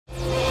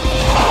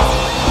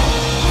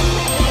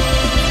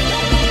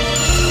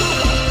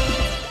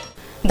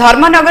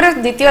धर्मनगर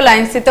द्वितीय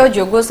लाइन स्थित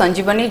जोगो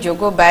संजीवनी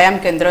जोगो व्यायाम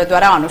केन्द्र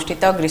द्वारा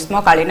अनुष्ठित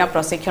ग्रीष्मकालीन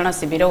प्रशिक्षण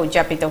शिविर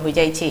उद्यापित हो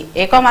जाइछि।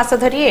 एक मास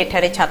धरी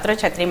एठारे छात्र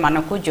छात्री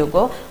मानकु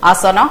जोगो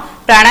आसन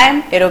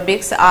प्राणायाम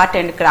एरोबिक्स आर्ट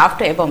एंड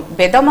क्राफ्ट एवं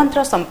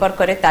वेदमंत्र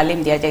संपर्क में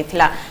तालीम दिया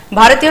जाइथिला।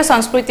 भारतीय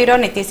संस्कृतिर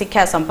नीति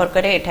शिक्षा संपर्क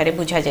में एठारे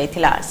बुझा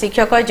जाइथिला।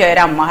 शिक्षक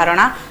जयराम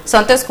महाराणा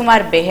संतोष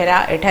कुमार बेहेरा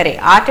एठारे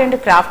आर्ट एंड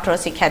क्राफ्ट रो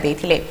शिक्षा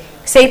देथिले।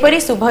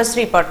 सेहीपरि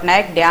शुभश्री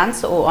पट्टनायक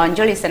डांस और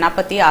अंजलि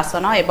सेनापति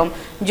आसन एवं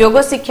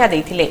जोग शिक्षा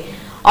देथिले।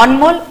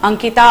 अनमोल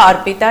अंकिता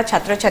अर्पिता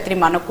छात्र छात्री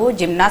मानकु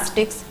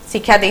जिम्नास्टिक्स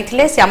शिक्षा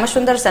देथिले।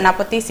 श्यामसुंदर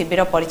सेनापति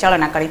शिविर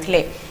परिचालना करथिले।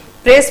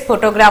 प्रेस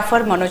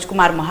फोटोग्राफर मनोज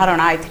कुमार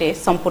महाराणा एथिरे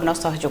संपूर्ण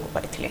सहयोग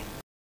करथिले।